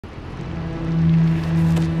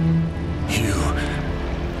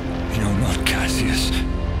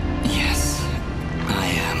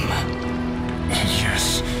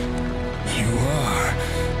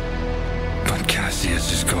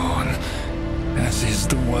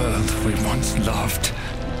world we once loved.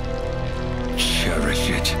 Cherish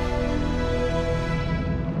it.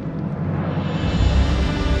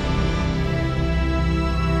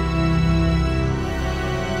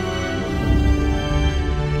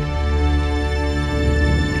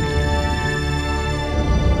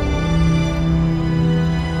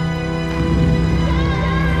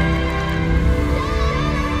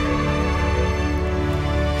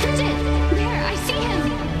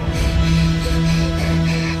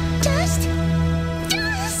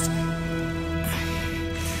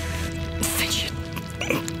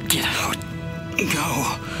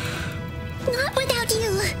 Go. Not without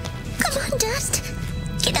you. Come on, Dust.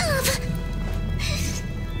 Get up.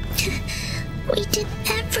 We did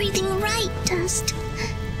everything right, Dust.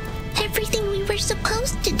 Everything we were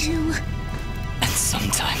supposed to do. And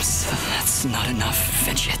sometimes that's not enough,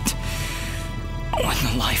 Fidget. When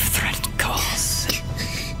the life threat calls.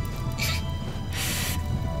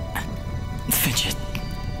 Fidget.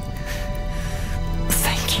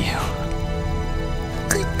 Thank you.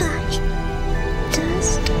 Goodbye,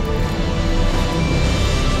 Dust.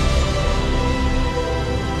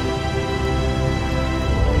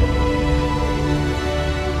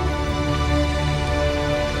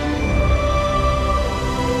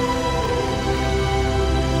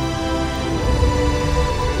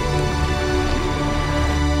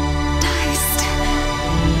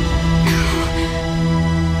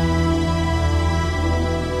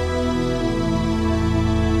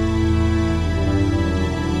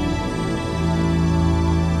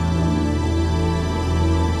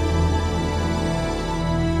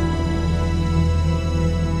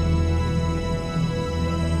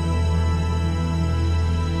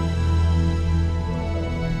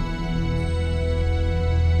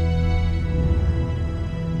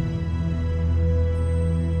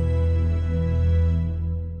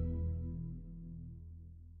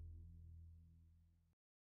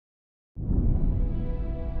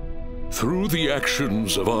 Through the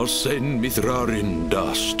actions of our Sen Mithrarin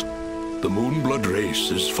Dust, the Moonblood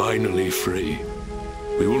race is finally free.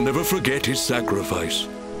 We will never forget his sacrifice,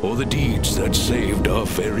 or the deeds that saved our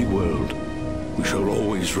fairy world. We shall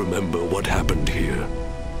always remember what happened here.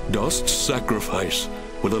 Dust's sacrifice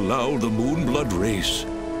will allow the Moonblood race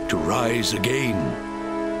to rise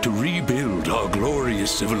again, to rebuild our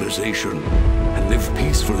glorious civilization, and live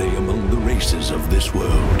peacefully among the races of this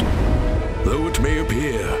world. Though it may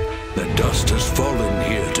appear that Dust has fallen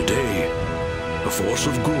here today, a force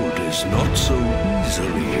of good is not so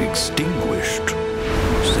easily extinguished.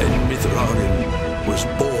 Sen Mithrarin was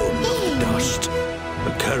born of dust,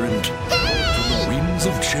 a current from the winds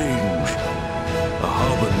of change, a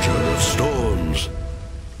harbinger of storms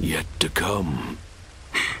yet to come.